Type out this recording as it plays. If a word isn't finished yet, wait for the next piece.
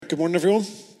Good morning, everyone.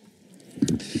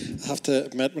 I have to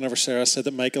admit, whenever Sarah said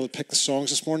that Michael had picked the songs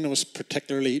this morning, I was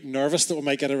particularly nervous that we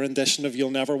might get a rendition of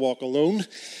You'll Never Walk Alone,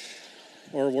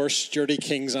 or worse, Sturdy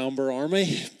King's Amber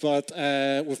Army. But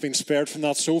we've been spared from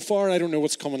that so far. I don't know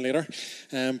what's coming later,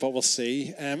 but we'll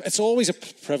see. It's always a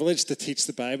privilege to teach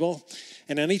the Bible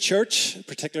in any church,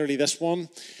 particularly this one.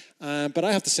 But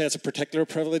I have to say it's a particular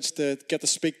privilege to get to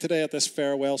speak today at this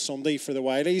farewell Sunday for the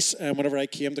Wileys. Whenever I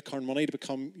came to Carnmoney to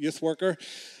become youth worker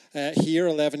here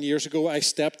 11 years ago, I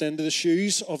stepped into the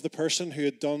shoes of the person who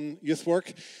had done youth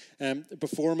work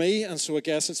before me. And so I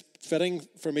guess it's fitting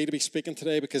for me to be speaking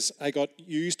today because I got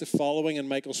used to following in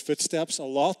Michael's footsteps a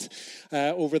lot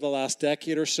over the last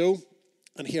decade or so.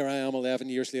 And here I am 11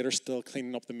 years later still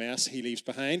cleaning up the mess he leaves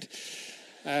behind.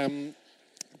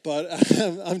 But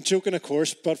I'm joking, of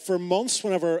course. But for months,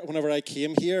 whenever I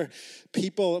came here,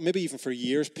 people, maybe even for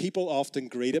years, people often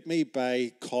greeted me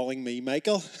by calling me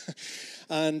Michael.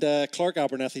 And Clark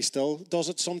Abernethy still does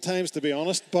it sometimes, to be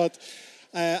honest. But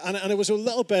and it was a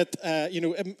little bit,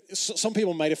 some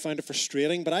people might have found it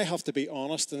frustrating, but I have to be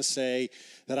honest and say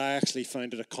that I actually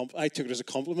found it I took it as a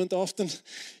compliment often,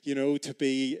 to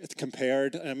be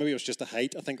compared. Maybe it was just a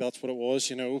height. I think that's what it was,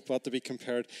 but to be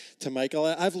compared to Michael.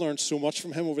 I've learned so much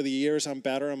from him over the years. I'm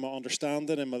better in my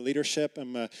understanding, in my leadership,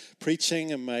 in my preaching,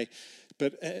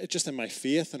 just in my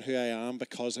faith and who I am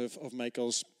because of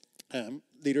Michael's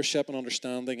leadership and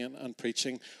understanding and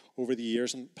preaching over the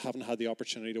years, and having had the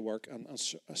opportunity to work and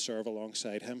serve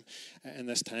alongside him in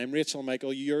this time. Rachel,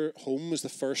 Michael, your home was the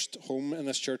first home in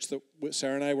this church that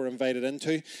Sarah and I were invited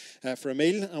into for a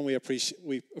meal, and we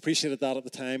appreciated that at the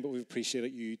time, but we've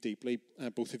appreciated you deeply,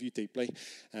 both of you deeply,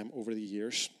 over the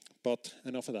years. But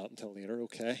enough of that until later,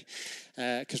 okay?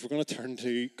 Because we're going to turn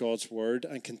to God's Word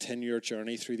and continue our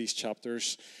journey through these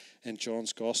chapters in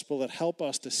John's Gospel that help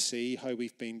us to see how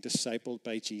we've been discipled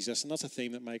by Jesus. And that's a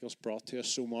theme that Michael's brought to us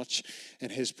so much in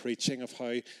his preaching of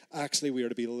how actually we are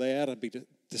to be led and be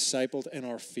discipled in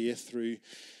our faith through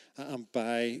and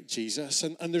by Jesus.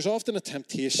 And there's often a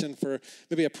temptation for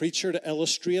maybe a preacher to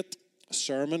illustrate a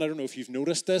sermon. I don't know if you've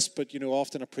noticed this, but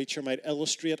often a preacher might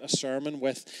illustrate a sermon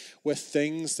with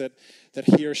things that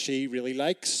he or she really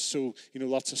likes. So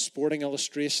lots of sporting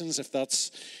illustrations, if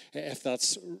that's the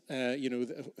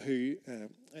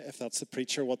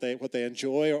preacher what they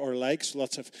enjoy or like. So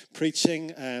lots of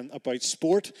preaching about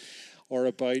sport or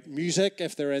about music,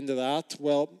 if they're into that.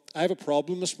 Well, I have a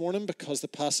problem this morning because the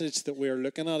passage that we're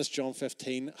looking at is John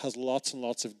 15, has lots and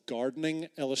lots of gardening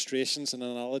illustrations and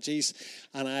analogies,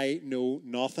 and I know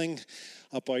nothing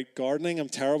about gardening. I'm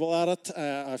terrible at it.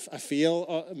 I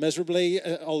fail miserably,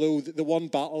 although the one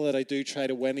battle that I do try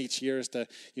to win each year is the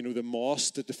moss,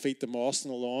 to defeat the moss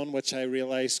in the lawn, which I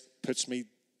realise puts me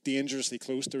dangerously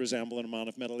close to resembling a man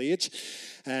of middle age.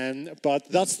 But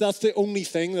that's the only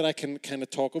thing that I can kind of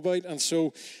talk about. And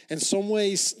so in some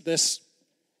ways, this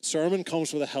sermon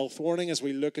comes with a health warning as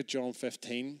we look at John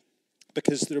 15,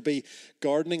 because there'll be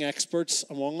gardening experts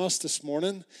among us this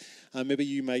morning. And maybe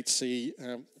you might see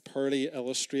poorly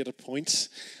illustrated points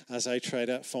as I try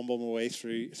to fumble my way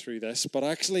through this. But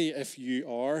actually, if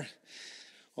you are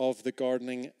of the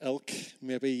gardening ilk,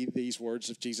 maybe these words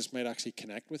of Jesus might actually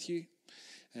connect with you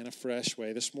in a fresh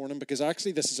way this morning, because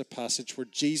actually this is a passage where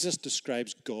Jesus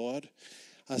describes God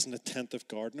as an attentive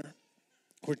gardener,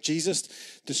 where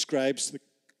Jesus describes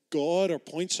God, or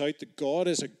points out that God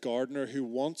is a gardener who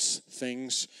wants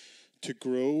things to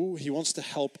grow. He wants to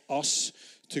help us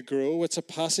to grow. It's a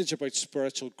passage about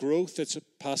spiritual growth. It's a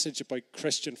passage about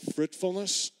Christian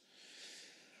fruitfulness.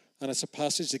 And it's a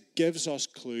passage that gives us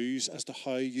clues as to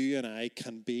how you and I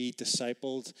can be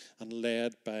discipled and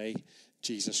led by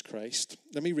Jesus Christ.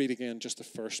 Let me read again just the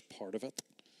first part of it.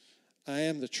 I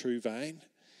am the true vine,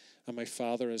 and my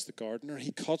Father is the gardener.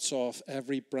 He cuts off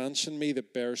every branch in me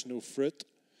that bears no fruit,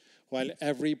 while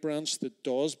every branch that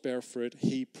does bear fruit,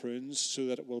 he prunes so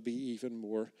that it will be even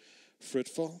more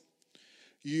fruitful.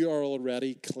 You are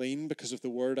already clean because of the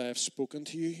word I have spoken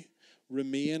to you.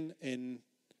 Remain in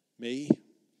me,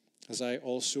 as I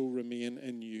also remain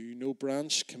in you. No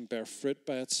branch can bear fruit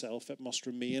by itself. It must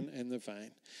remain in the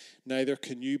vine. Neither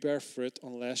can you bear fruit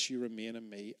unless you remain in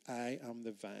me. I am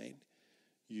the vine.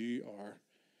 You are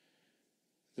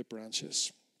the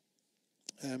branches.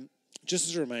 Just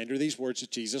as a reminder, these words of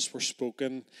Jesus were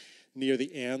spoken near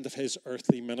the end of his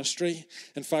earthly ministry.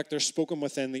 In fact, they're spoken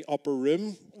within the upper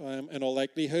room, in all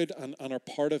likelihood, and are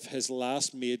part of his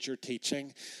last major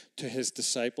teaching to his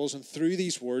disciples. And through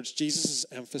these words, Jesus is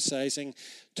emphasizing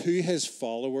to his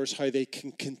followers how they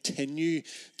can continue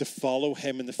to follow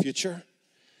him in the future,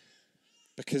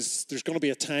 because there's going to be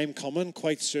a time coming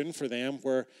quite soon for them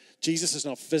where Jesus is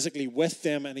not physically with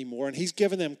them anymore, and he's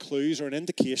given them clues or an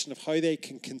indication of how they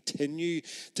can continue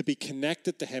to be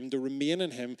connected to him, to remain in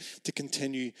him, to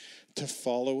continue to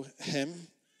follow him.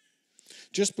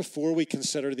 Just before we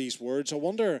consider these words, I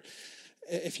wonder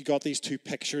if you got these two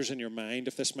pictures in your mind,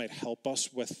 if this might help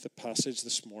us with the passage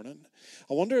this morning.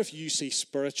 I wonder if you see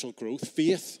spiritual growth,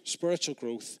 faith, spiritual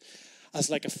growth, as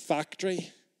like a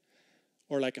factory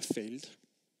or like a field.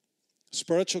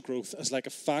 Spiritual growth as like a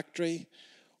factory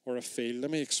or a field.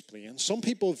 Let me explain. Some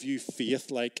people view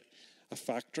faith like a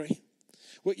factory.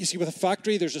 Well, you see, with a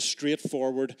factory, there's a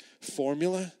straightforward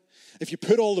formula. If you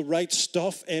put all the right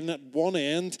stuff in at one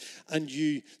end and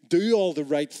you do all the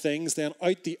right things, then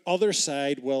out the other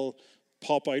side will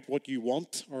pop out what you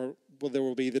want, or there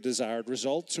will be the desired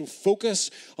result. So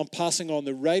focus on passing on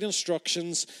the right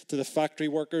instructions to the factory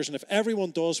workers, and if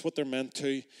everyone does what they're meant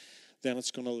to, then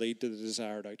it's going to lead to the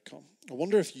desired outcome. I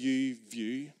wonder if you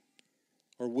view,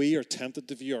 or we are tempted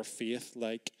to view our faith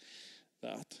like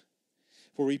that,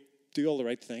 where we do all the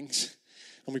right things,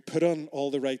 and we put on all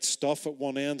the right stuff at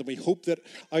one end, and we hope that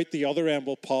out the other end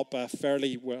will pop a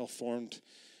fairly well-formed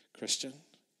Christian.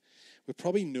 We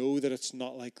probably know that it's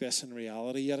not like this in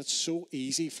reality, yet it's so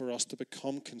easy for us to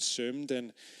become consumed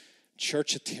in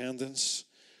church attendance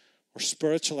or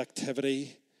spiritual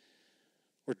activity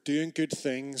or doing good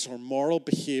things or moral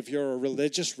behavior or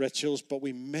religious rituals, but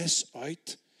we miss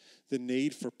out the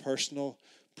need for personal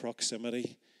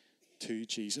proximity to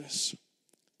Jesus.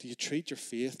 Do you treat your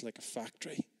faith like a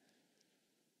factory?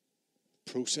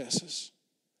 Processes?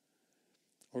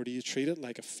 Or do you treat it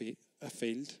like a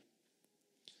field?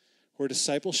 Where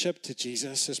discipleship to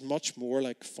Jesus is much more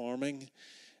like farming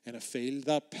in a field.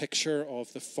 That picture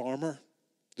of the farmer,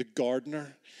 the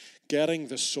gardener, getting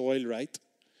the soil right,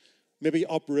 maybe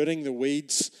uprooting the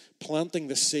weeds, planting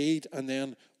the seed, and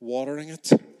then watering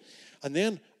it, and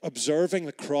then observing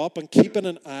the crop and keeping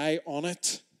an eye on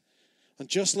it. And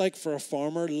just like for a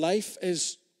farmer, life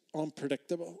is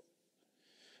unpredictable.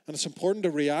 And it's important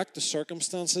to react to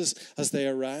circumstances as they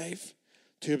arrive,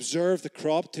 to observe the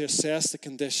crop, to assess the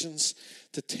conditions,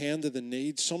 to tend to the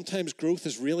needs. Sometimes growth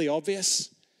is really obvious.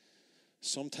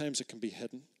 Sometimes it can be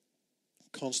hidden.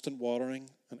 Constant watering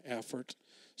and effort.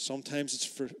 Sometimes it's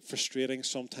frustrating.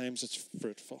 Sometimes it's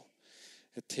fruitful.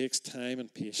 It takes time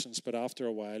and patience, but after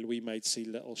a while we might see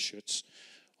little shoots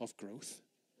of growth.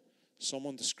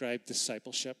 Someone described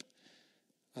discipleship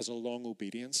as a long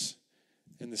obedience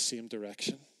in the same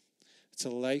direction. It's a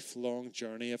lifelong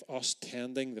journey of us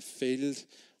tending the field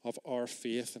of our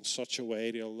faith in such a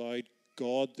way to allow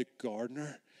God, the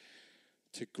gardener,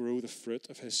 to grow the fruit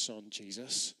of his Son,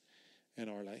 Jesus, in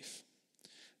our life.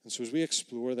 And so as we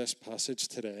explore this passage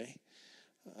today,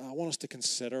 I want us to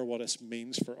consider what this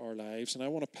means for our lives. And I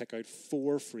want to pick out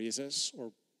 4 phrases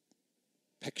or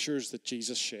pictures that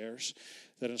Jesus shares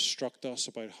that instruct us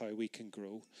about how we can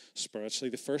grow spiritually.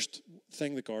 The first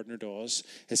thing the gardener does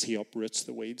is he uproots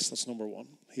the weeds. That's number 1.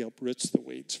 He uproots the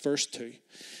weeds. Verse 2,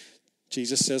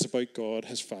 Jesus says about God,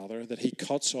 his Father, that he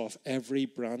cuts off every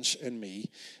branch in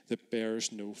me that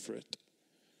bears no fruit.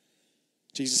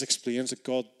 Jesus explains that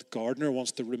God, the gardener,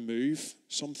 wants to remove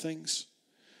some things,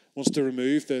 wants to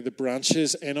remove the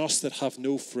branches in us that have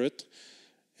no fruit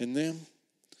in them.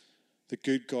 The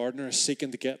good gardener is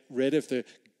seeking to get rid of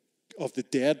the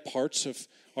dead parts of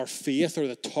our faith, or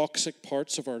the toxic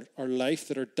parts of our life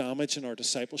that are damaging our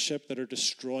discipleship, that are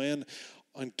destroying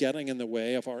and getting in the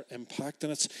way of our impact.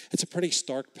 And it's a pretty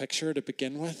stark picture to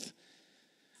begin with.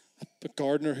 A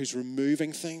gardener who's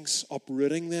removing things,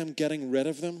 uprooting them, getting rid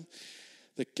of them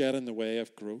that get in the way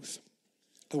of growth.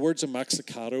 The words of Max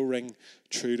Lucado ring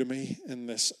true to me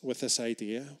with this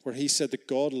idea, where he said that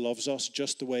God loves us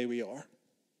just the way we are.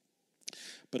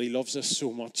 But he loves us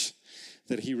so much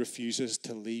that he refuses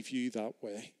to leave you that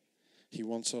way. He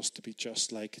wants us to be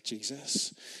just like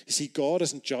Jesus. You see, God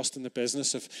isn't just in the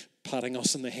business of patting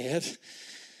us on the head.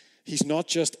 He's not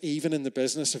just even in the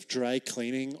business of dry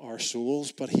cleaning our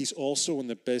souls, but he's also in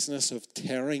the business of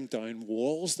tearing down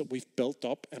walls that we've built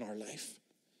up in our life.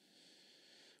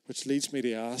 Which leads me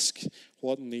to ask,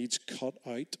 what needs cut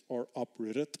out or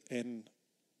uprooted in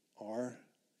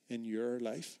your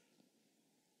life?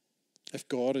 If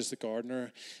God is the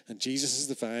gardener and Jesus is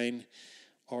the vine,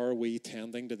 are we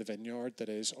tending to the vineyard that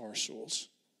is our souls?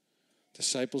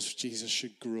 Disciples of Jesus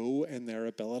should grow in their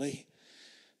ability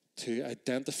to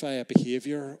identify a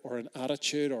behavior or an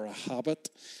attitude or a habit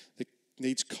that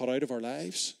needs cut out of our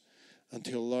lives, and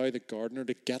to allow the gardener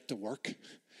to get to work,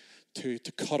 to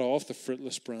cut off the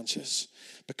fruitless branches.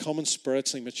 Becoming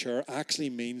spiritually mature actually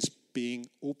means being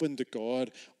open to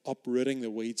God uprooting the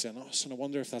weeds in us. And I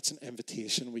wonder if that's an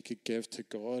invitation we could give to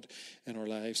God in our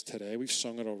lives today. We've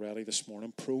sung it already this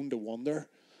morning. Prone to wonder.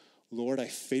 Lord, I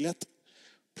feel it.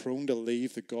 Prone to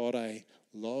leave the God I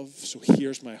love. So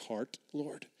here's my heart,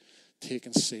 Lord. Take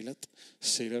and seal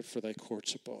it for thy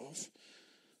courts above.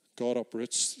 God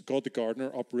the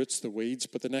gardener uproots the weeds,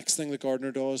 but the next thing the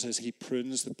gardener does is he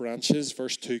prunes the branches.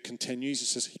 Verse 2 continues. It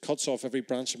says, he cuts off every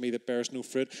branch of me that bears no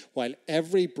fruit, while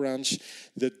every branch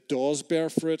that does bear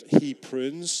fruit, he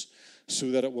prunes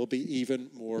so that it will be even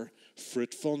more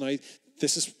fruitful. Now,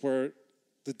 this is where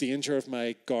the danger of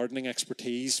my gardening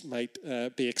expertise might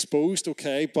be exposed,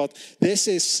 okay? But this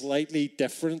is slightly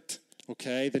different,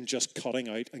 okay, than just cutting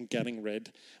out and getting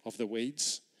rid of the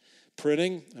weeds.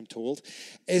 Pruning, I'm told,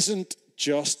 isn't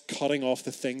just cutting off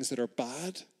the things that are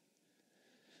bad,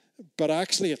 but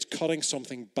actually it's cutting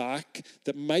something back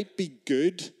that might be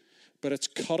good, but it's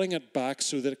cutting it back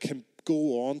so that it can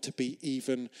go on to be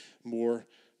even more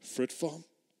fruitful.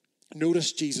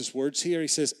 Notice Jesus' words here. He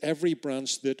says, every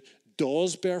branch that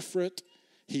does bear fruit,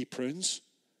 he prunes.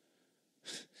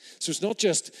 So it's not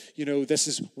just, this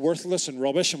is worthless and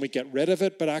rubbish and we get rid of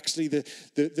it, but actually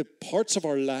the parts of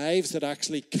our lives that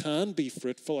actually can be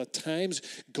fruitful, at times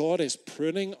God is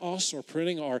pruning us or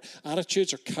pruning our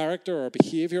attitudes, our character, our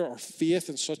behavior, our faith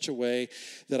in such a way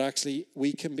that actually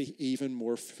we can be even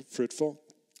more fruitful.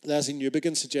 Leslie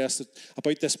Newbegin suggested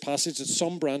about this passage that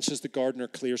some branches the gardener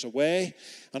clears away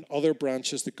and other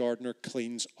branches the gardener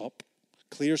cleans up.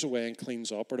 Clears away and cleans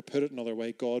up, or to put it another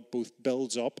way, God both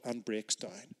builds up and breaks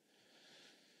down.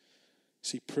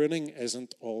 See, pruning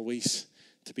isn't always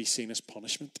to be seen as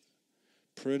punishment.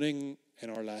 Pruning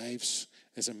in our lives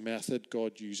is a method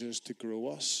God uses to grow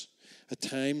us. At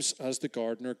times, as the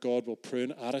gardener, God will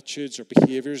prune attitudes or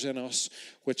behaviors in us,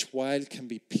 which while can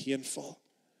be painful,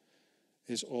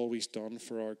 is always done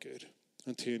for our good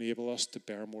and to enable us to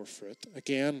bear more fruit.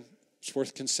 Again, it's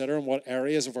worth considering what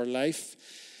areas of our life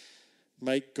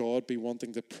might God be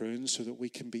wanting to prune so that we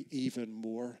can be even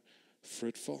more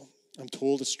fruitful. I'm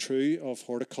told it's true of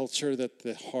horticulture that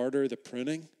the harder the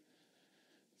pruning,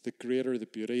 the greater the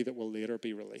beauty that will later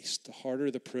be released. The harder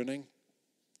the pruning,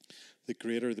 the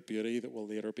greater the beauty that will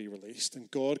later be released. And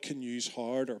God can use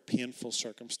hard or painful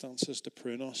circumstances to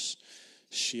prune us,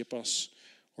 shape us,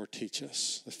 or teach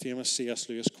us. The famous C.S.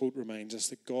 Lewis quote reminds us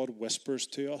that God whispers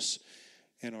to us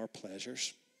in our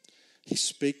pleasures. He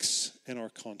speaks in our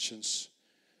conscience,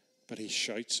 but he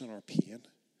shouts in our pain.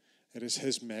 It is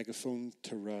his megaphone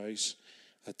to rouse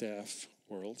a deaf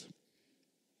world.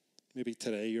 Maybe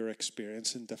today you're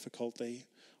experiencing difficulty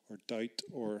or doubt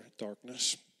or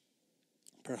darkness.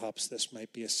 Perhaps this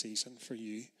might be a season for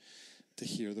you to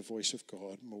hear the voice of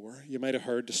God more. You might have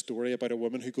heard the story about a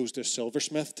woman who goes to a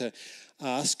silversmith to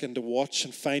ask and to watch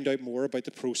and find out more about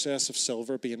the process of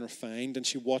silver being refined. And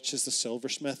she watches the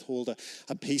silversmith hold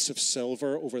a piece of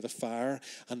silver over the fire,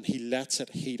 and he lets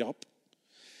it heat up.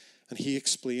 And he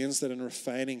explains that in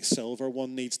refining silver,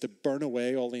 one needs to burn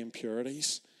away all the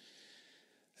impurities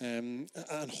and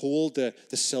hold the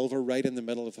silver right in the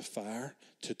middle of the fire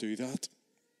to do that.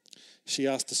 She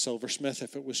asked the silversmith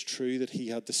if it was true that he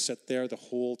had to sit there the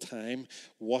whole time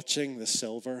watching the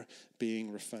silver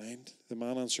being refined. The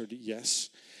man answered yes.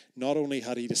 Not only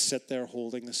had he to sit there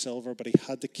holding the silver, but he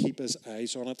had to keep his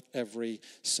eyes on it every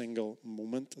single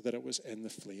moment that it was in the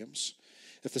flames.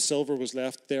 If the silver was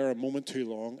left there a moment too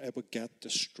long, it would get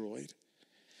destroyed.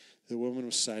 The woman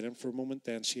was silent for a moment.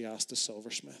 Then she asked the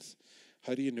silversmith,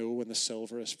 "How do you know when the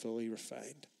silver is fully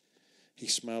refined?" He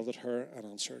smiled at her and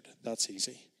answered, "That's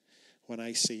easy. When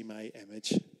I see my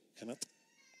image in it."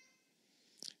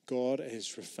 God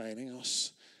is refining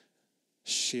us,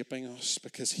 shaping us,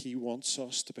 because he wants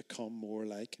us to become more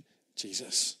like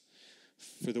Jesus,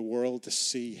 for the world to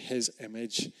see his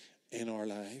image in our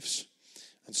lives.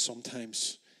 And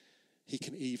sometimes he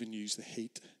can even use the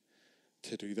heat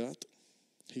to do that.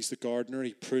 He's the gardener.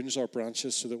 He prunes our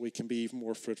branches so that we can be even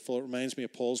more fruitful. It reminds me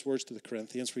of Paul's words to the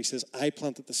Corinthians where he says, "I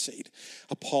planted the seed,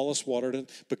 Apollos watered it,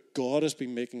 but God has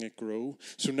been making it grow.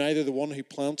 So neither the one who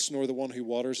plants nor the one who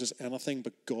waters is anything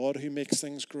but God who makes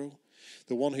things grow.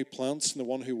 The one who plants and the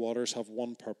one who waters have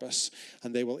one purpose,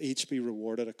 and they will each be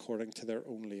rewarded according to their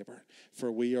own labor.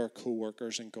 For we are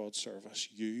co-workers in God's service.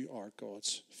 You are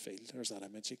God's field." There's that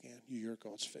image again. You are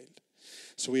God's field.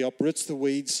 So he uproots the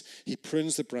weeds, he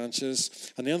prunes the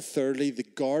branches, and then thirdly, the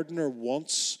gardener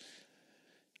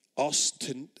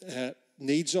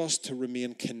needs us to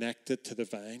remain connected to the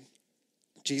vine.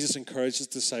 Jesus encouraged his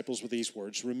disciples with these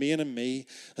words, "Remain in me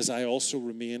as I also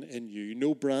remain in you.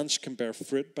 No branch can bear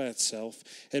fruit by itself.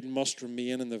 It must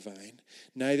remain in the vine.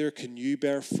 Neither can you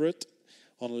bear fruit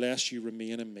unless you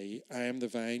remain in me. I am the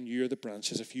vine, you are the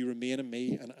branches. If you remain in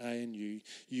me and I in you,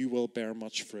 you will bear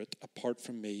much fruit. Apart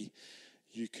from me,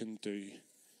 you can do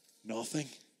nothing.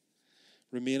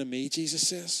 Remain in me, Jesus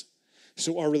says.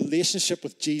 So our relationship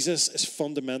with Jesus is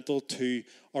fundamental to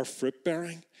our fruit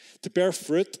bearing. To bear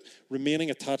fruit, remaining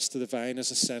attached to the vine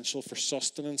is essential for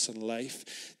sustenance and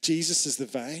life. Jesus is the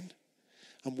vine,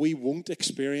 and we won't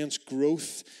experience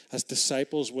growth as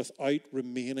disciples without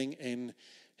remaining in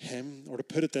him. Or to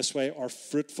put it this way, our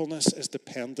fruitfulness is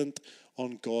dependent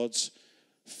on God's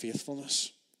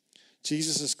faithfulness.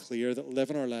 Jesus is clear that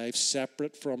living our lives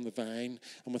separate from the vine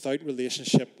and without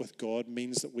relationship with God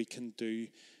means that we can do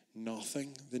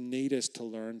nothing. The need is to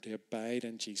learn to abide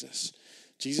in Jesus.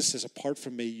 Jesus says, apart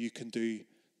from me, you can do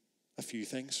a few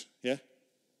things. Yeah?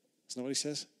 Isn't that what he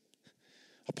says?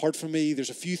 Apart from me, there's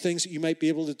a few things that you might be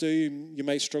able to do. You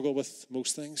might struggle with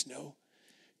most things. No,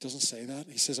 he doesn't say that.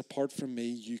 He says, apart from me,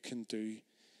 you can do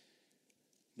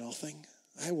nothing.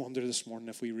 I wonder this morning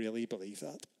if we really believe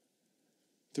that.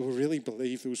 Do we really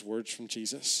believe those words from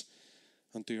Jesus?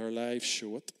 And do our lives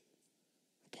show it?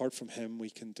 Apart from him, we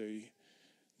can do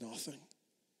nothing.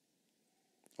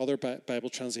 Other Bible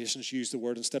translations use the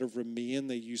word, instead of remain,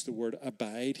 they use the word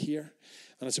abide here.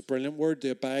 And it's a brilliant word. To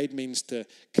abide means to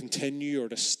continue or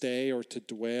to stay or to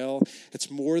dwell. It's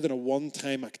more than a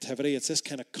one-time activity. It's this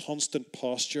kind of constant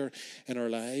posture in our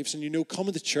lives. And you know,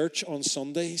 coming to church on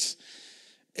Sundays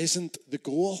isn't the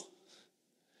goal.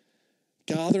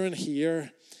 Gathering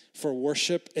here for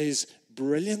worship is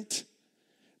brilliant,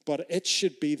 but it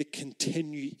should be the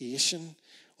continuation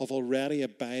of already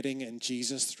abiding in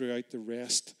Jesus throughout the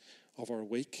rest of our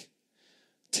week.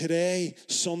 Today,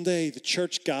 Sunday, the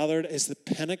church gathered is the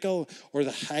pinnacle or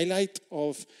the highlight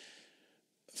of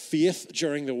faith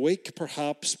during the week,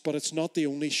 perhaps, but it's not the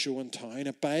only show in town.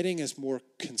 Abiding is more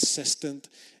consistent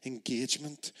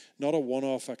engagement, not a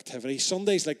one-off activity.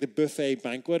 Sunday's like the buffet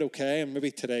banquet, okay, and maybe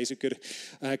today's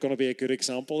going to be a good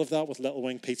example of that with Little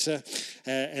Wing Pizza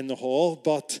in the hall,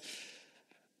 but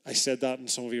I said that and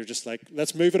some of you are just like,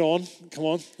 let's move it on. Come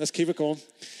on, let's keep it going.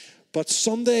 But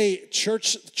Sunday,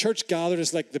 church gathered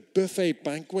is like the buffet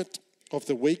banquet of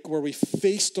the week where we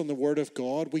feast on the Word of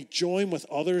God. We join with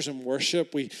others in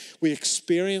worship. We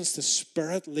experience the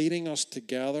Spirit leading us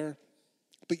together.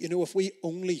 But you know, if we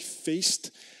only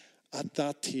feast at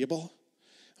that table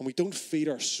and we don't feed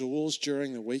our souls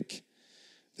during the week,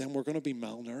 then we're going to be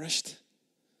malnourished.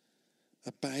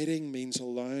 Abiding means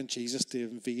allowing Jesus to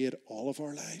invade all of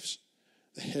our lives,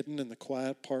 the hidden and the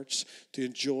quiet parts, to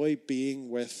enjoy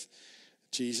being with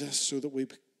Jesus so that we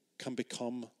can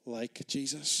become like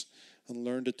Jesus and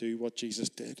learn to do what Jesus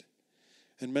did.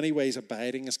 In many ways,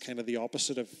 abiding is kind of the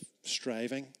opposite of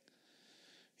striving.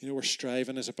 You know, where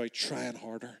striving is about trying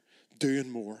harder,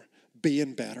 doing more,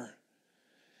 being better.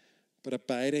 But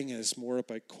abiding is more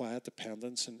about quiet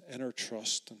dependence and inner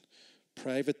trust and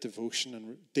private devotion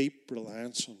and deep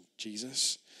reliance on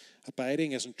Jesus.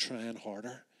 Abiding isn't trying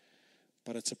harder,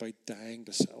 but it's about dying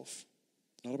to self.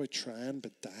 Not about trying,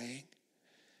 but dying.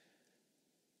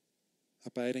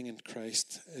 Abiding in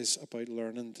Christ is about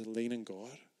learning to lean on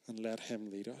God and let him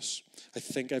lead us. I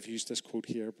think I've used this quote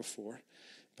here before,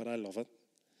 but I love it.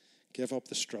 Give up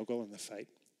the struggle and the fight.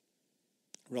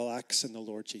 Relax in the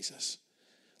Lord Jesus.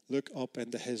 Look up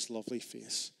into his lovely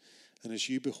face. And as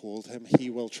you behold him, he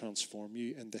will transform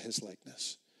you into his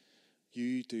likeness.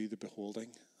 You do the beholding,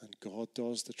 and God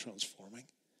does the transforming.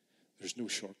 There's no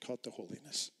shortcut to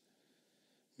holiness.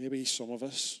 Maybe some of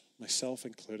us, myself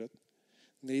included,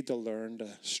 need to learn to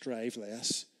strive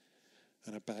less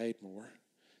and abide more,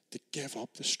 to give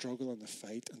up the struggle and the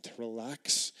fight, and to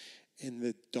relax in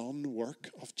the done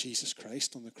work of Jesus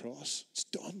Christ on the cross. It's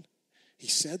done. He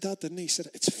said that, didn't he? He said,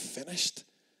 it's finished.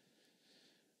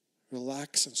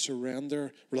 Relax and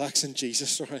surrender. Relax in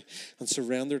Jesus, and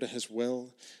surrender to his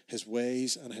will, his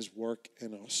ways, and his work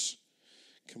in us.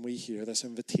 Can we hear this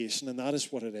invitation? And that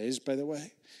is what it is, by the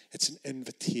way. It's an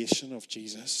invitation of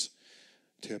Jesus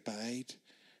to abide,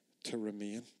 to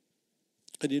remain.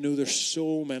 And you know, there's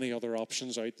so many other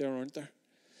options out there, aren't there?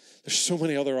 There's so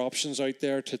many other options out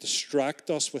there to distract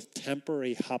us with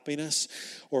temporary happiness,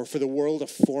 or for the world to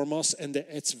form us into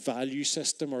its value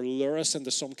system or lure us into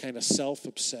some kind of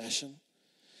self-obsession.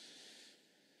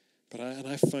 But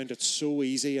I found it so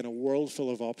easy in a world full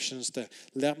of options to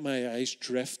let my eyes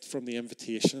drift from the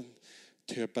invitation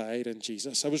to abide in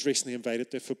Jesus. I was recently invited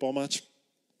to a football match.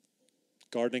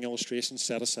 Gardening illustrations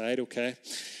set aside, okay.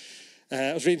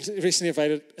 I was recently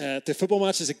invited to a football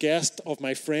match as a guest of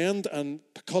my friend, and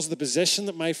because of the position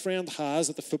that my friend has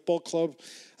at the football club,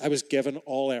 I was given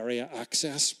all area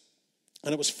access.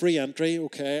 And it was free entry,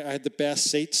 okay? I had the best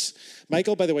seats.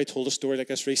 Michael, by the way, told a story like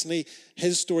this recently.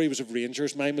 His story was of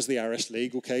Rangers. Mine was the Irish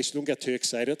League, okay? So don't get too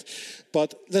excited.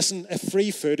 But listen, if free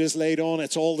food is laid on,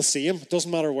 it's all the same. It doesn't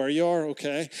matter where you are,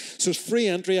 okay? So it's free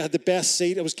entry. I had the best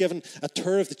seat. I was given a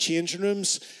tour of the changing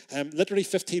rooms, literally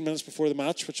 15 minutes before the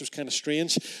match, which was kind of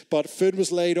strange. But food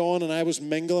was laid on, and I was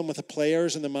mingling with the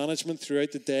players and the management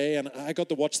throughout the day. And I got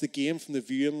to watch the game from the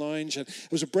viewing lounge. And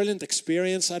it was a brilliant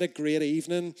experience. I had a great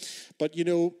evening. But, you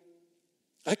know,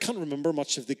 I can't remember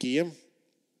much of the game.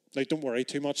 Like, don't worry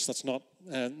too much. That's not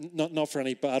for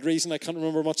any bad reason. I can't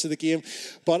remember much of the game.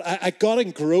 But I got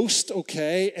engrossed,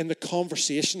 okay, in the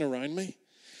conversation around me.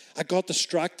 I got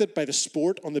distracted by the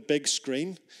sport on the big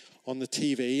screen, on the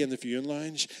TV in the viewing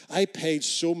lounge. I paid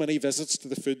so many visits to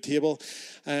the food table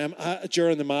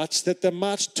during the match that the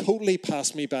match totally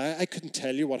passed me by. I couldn't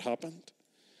tell you what happened.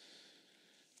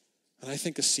 And I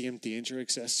think the same danger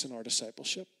exists in our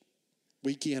discipleship.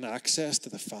 We gain access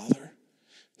to the Father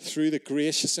through the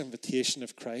gracious invitation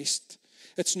of Christ.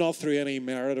 It's not through any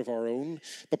merit of our own,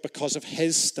 but because of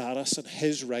his status and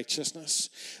his righteousness.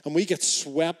 And we get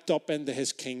swept up into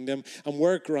his kingdom, and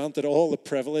we're granted all the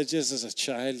privileges as a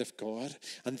child of God.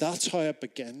 And that's how it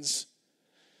begins.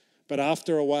 But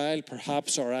after a while,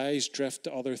 perhaps our eyes drift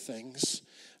to other things,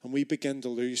 and we begin to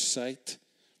lose sight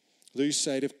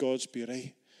of God's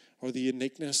beauty or the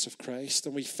uniqueness of Christ,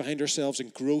 and we find ourselves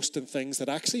engrossed in things that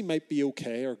actually might be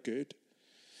okay or good,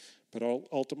 but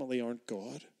ultimately aren't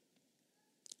God.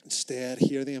 Instead,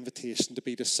 hear the invitation to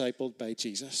be discipled by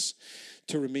Jesus,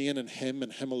 to remain in him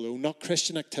and him alone. Not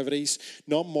Christian activities,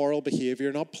 not moral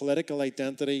behavior, not political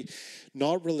identity,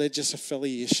 not religious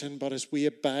affiliation, but as we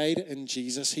abide in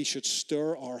Jesus, he should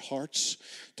stir our hearts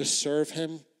to serve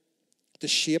him, to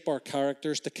shape our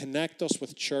characters, to connect us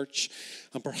with church,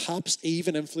 and perhaps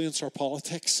even influence our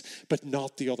politics, but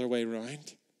not the other way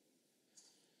around.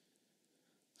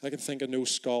 I can think of no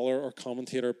scholar or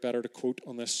commentator better to quote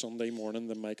on this Sunday morning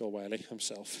than Michael Wiley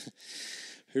himself,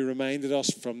 who reminded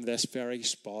us from this very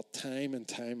spot time and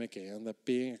time again that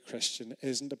being a Christian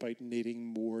isn't about needing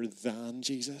more than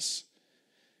Jesus.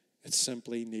 It's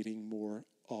simply needing more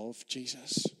of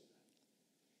Jesus.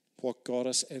 What got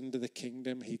us into the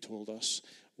kingdom, he told us,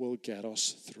 will get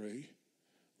us through.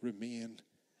 Remain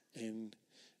in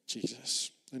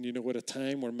Jesus. And you know, at a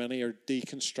time where many are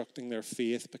deconstructing their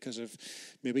faith because of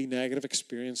maybe negative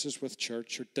experiences with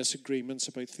church or disagreements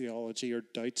about theology or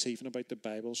doubts even about the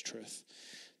Bible's truth,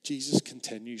 Jesus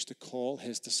continues to call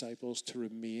his disciples to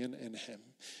remain in him.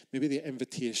 Maybe the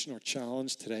invitation or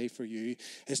challenge today for you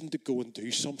isn't to go and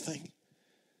do something,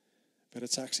 but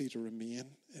it's actually to remain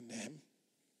in him.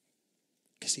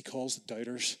 Because he calls the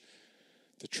doubters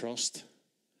to trust.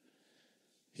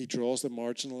 He draws the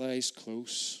marginalized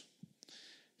close.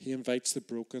 He invites the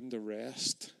broken to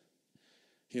rest.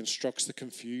 He instructs the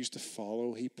confused to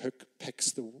follow. He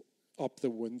picks up the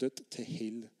wounded to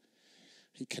heal.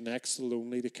 He connects the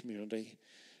lonely to community.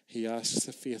 He asks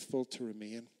the faithful to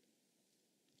remain.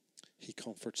 He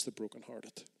comforts the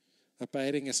brokenhearted.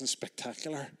 Abiding isn't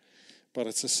spectacular, but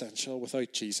it's essential.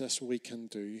 Without Jesus, we can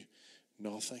do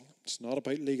nothing. It's not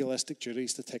about legalistic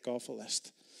duties to tick off a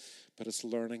list, but it's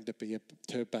learning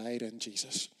to abide in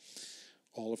Jesus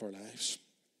all of our lives.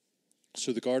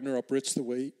 So the gardener uproots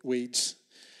the weeds,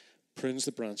 prunes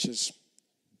the branches,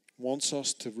 wants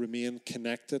us to remain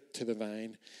connected to the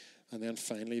vine, and then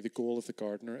finally the goal of the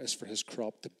gardener is for his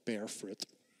crop to bear fruit.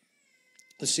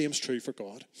 The same is true for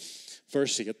God.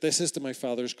 Verse 8, this is to my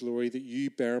Father's glory that you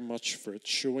bear much fruit,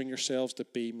 showing yourselves to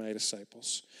be my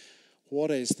disciples. What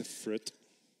is the fruit?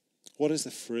 What is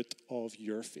the fruit of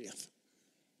your faith?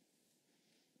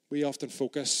 We often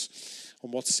focus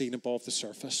on what's seen above the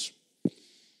surface.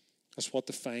 That's what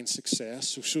defines success.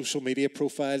 So social media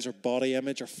profiles or body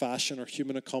image or fashion or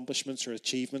human accomplishments or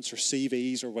achievements or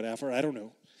CVs or whatever, I don't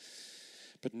know.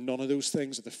 But none of those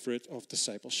things are the fruit of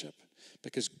discipleship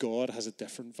because God has a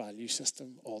different value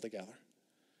system altogether.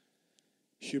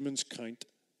 Humans count,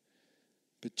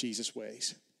 but Jesus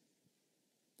weighs.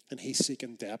 And he's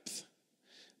seeking depth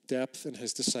in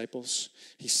his disciples.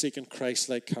 He's seeking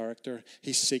Christ-like character.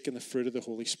 He's seeking the fruit of the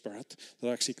Holy Spirit that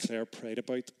actually Claire prayed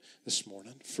about this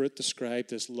morning. Fruit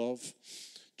described as love,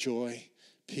 joy,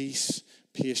 peace,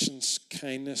 patience,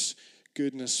 kindness,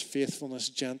 goodness, faithfulness,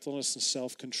 gentleness, and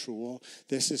self-control.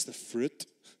 This is the fruit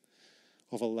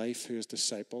of a life who is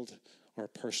discipled, or a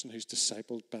person who's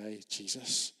discipled by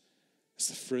Jesus. It's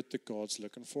the fruit that God's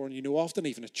looking for. And you know, often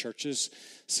even at churches,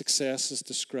 success is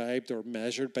described or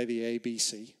measured by the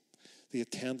ABC. The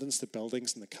attendance, the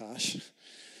buildings, and the cash.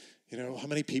 You know, how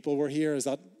many people were here? Does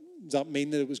that mean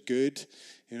that it was good?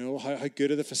 You know, how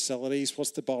good are the facilities?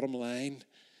 What's the bottom line?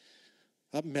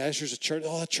 That measures a church.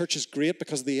 Oh, that church is great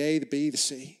because of the A, the B, the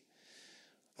C.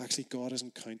 Actually, God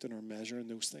isn't counting or measuring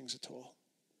those things at all.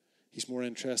 He's more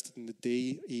interested in the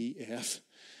D, E, F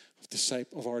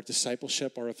of our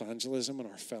discipleship, our evangelism, and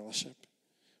our fellowship.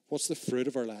 What's the fruit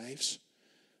of our lives?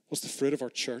 What's the fruit of our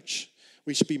church?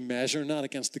 We should be measuring that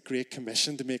against the Great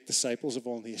Commission to make disciples of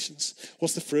all nations.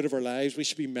 What's the fruit of our lives? We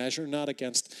should be measuring that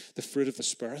against the fruit of the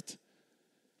Spirit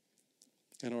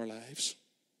in our lives.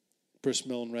 Bruce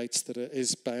Milne writes that it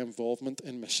is by involvement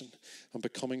in mission and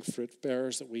becoming fruit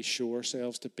bearers that we show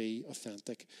ourselves to be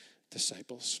authentic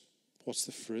disciples. What's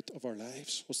the fruit of our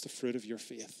lives? What's the fruit of your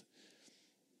faith?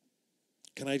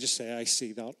 Can I just say I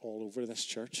see that all over this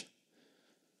church?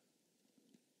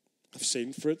 I've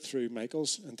seen fruit through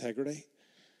Michael's integrity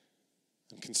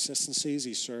and consistency as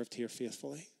he served here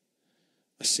faithfully.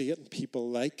 I see it in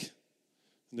people like,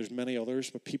 and there's many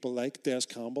others, but people like Des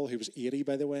Campbell, who was 80,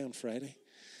 by the way, on Friday.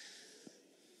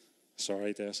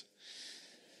 Sorry, Des.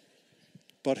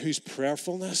 But whose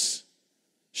prayerfulness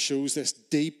shows this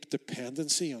deep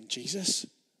dependency on Jesus.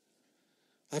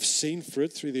 I've seen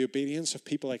fruit through the obedience of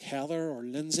people like Heather or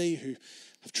Lindsay, who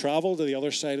have traveled to the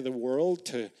other side of the world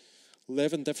to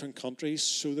live in different countries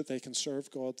so that they can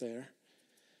serve God there.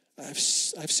 I've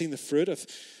seen the fruit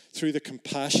through the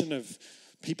compassion of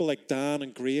people like Dan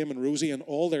and Graham and Rosie and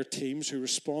all their teams who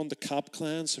respond to CAP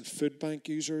clients and food bank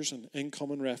users and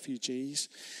incoming refugees.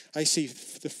 I see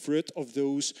the fruit of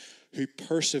those who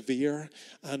persevere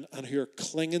and who are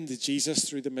clinging to Jesus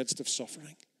through the midst of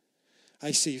suffering.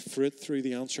 I see fruit through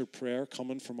the answered prayer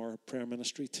coming from our prayer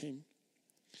ministry team.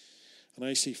 And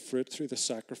I see fruit through the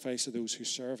sacrifice of those who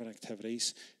serve in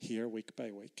activities here week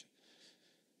by week.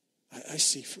 I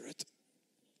see fruit.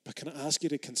 But can I ask you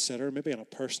to consider, maybe on a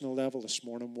personal level this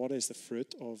morning, what is the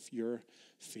fruit of your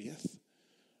faith?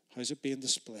 How's it being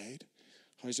displayed?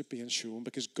 How's it being shown?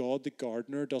 Because God, the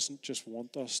gardener, doesn't just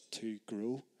want us to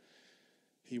grow.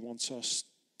 He wants us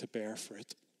to bear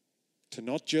fruit. To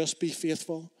not just be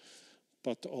faithful,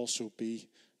 but to also be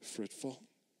fruitful.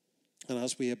 And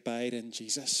as we abide in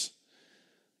Jesus,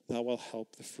 that will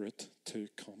help the fruit to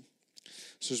come.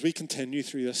 So as we continue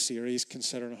through this series,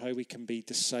 considering how we can be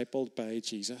discipled by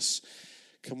Jesus,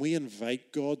 can we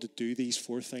invite God to do these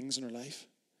 4 things in our life?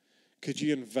 Could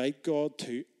you invite God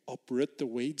to uproot the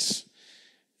weeds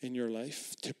in your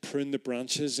life, to prune the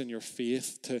branches in your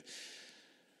faith, to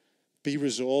be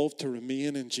resolved to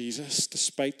remain in Jesus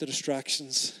despite the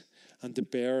distractions and to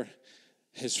bear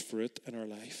his fruit in our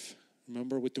life?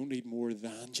 Remember, we don't need more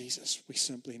than Jesus. We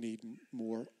simply need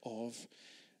more of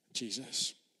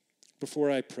Jesus.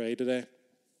 Before I pray today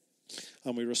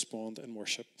and we respond in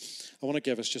worship, I want to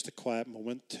give us just a quiet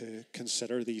moment to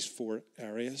consider these 4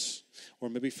 areas. Or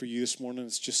maybe for you this morning,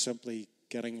 it's just simply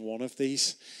getting one of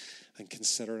these and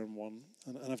considering one.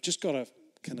 And I've just got a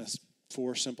kind of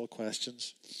 4 simple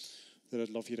questions that I'd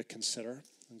love you to consider.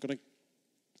 I'm going to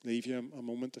leave you a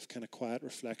moment of kind of quiet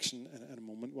reflection in a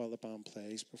moment while the band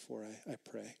plays before I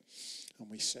pray and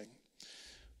we sing.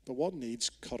 But what needs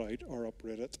cut out or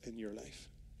uprooted in your life?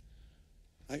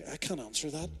 I can't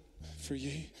answer that for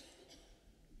you.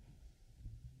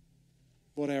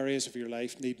 What areas of your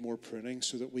life need more pruning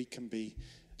so that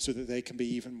they can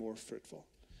be even more fruitful?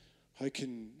 How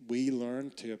can we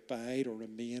learn to abide or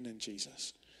remain in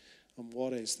Jesus? And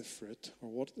what is the fruit, or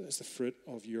what is the fruit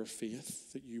of your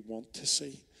faith that you want to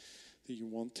see, that you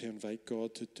want to invite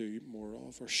God to do more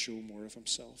of or show more of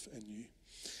himself in you?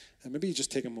 And maybe you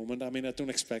just take a moment. I mean, I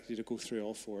don't expect you to go through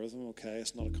all 4 of them, okay?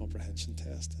 It's not a comprehension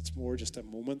test. It's more just a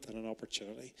moment and an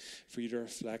opportunity for you to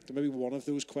reflect on maybe one of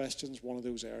those questions, one of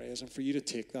those areas, and for you to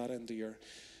take that into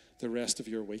the rest of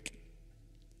your week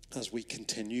as we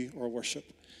continue our worship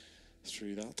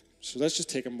through that. So let's just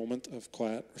take a moment of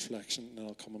quiet reflection, and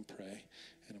I'll come and pray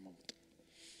in a moment.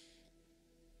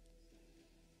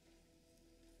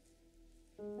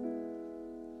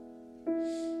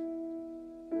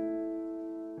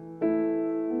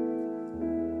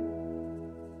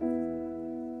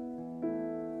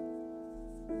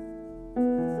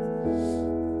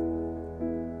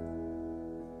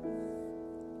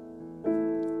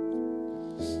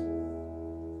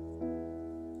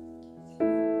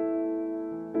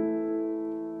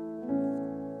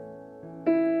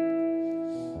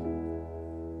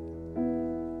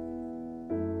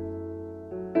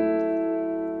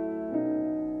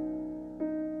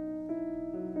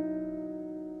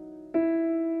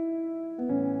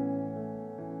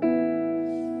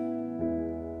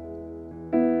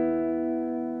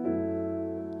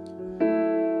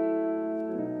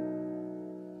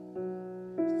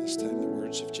 This time the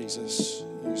words of Jesus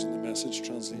using the Message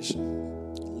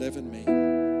translation. Live in me.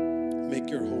 Make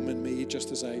your home in me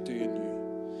just as I do in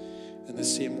you. In the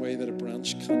same way that a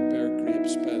branch can't bear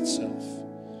grapes by itself,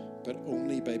 but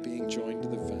only by being joined to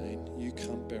the vine, you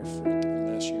can't bear fruit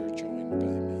unless you are joined by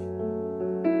me.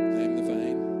 I am the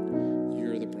vine,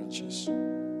 you are the branches.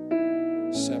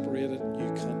 Separated,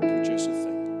 you can't produce a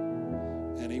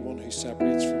thing. Anyone who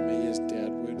separates from me is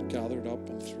dead wood, gathered up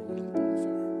and thrown in the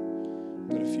bonfire.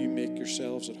 But if you make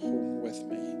yourselves at home with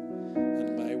me,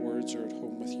 and my words are at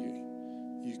home with you,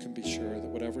 you can be sure that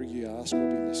whatever you ask will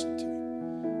be listened to.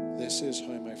 This is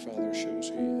how my Father shows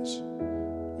who he is.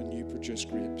 When you produce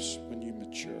grapes, when you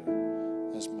mature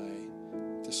as my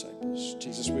disciples.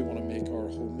 Jesus, we want to make our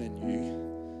home in you,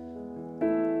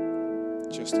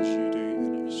 just as you do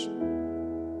in us.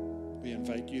 We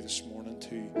invite you this morning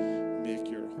to make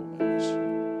your home in us.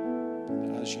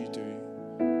 And as you do,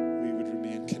 we would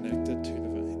remain connected to the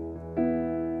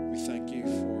vine. We thank you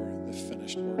for the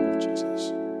finished work of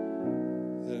Jesus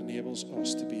that enables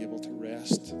us to be able to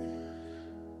rest,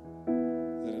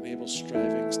 that enables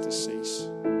strivings to cease,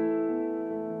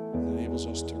 that enables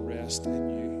us to rest in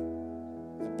you,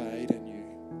 abide in you.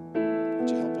 Would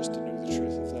you help us to know the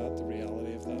truth of that, the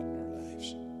reality of that in our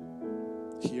lives,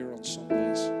 here on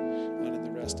Sundays and in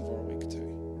the rest of our week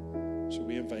too. So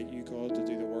we invite you, God, to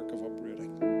do the work of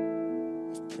uprooting,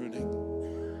 of pruning,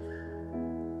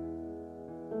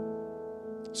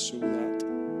 so that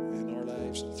in our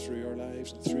lives and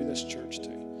through this church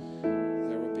too,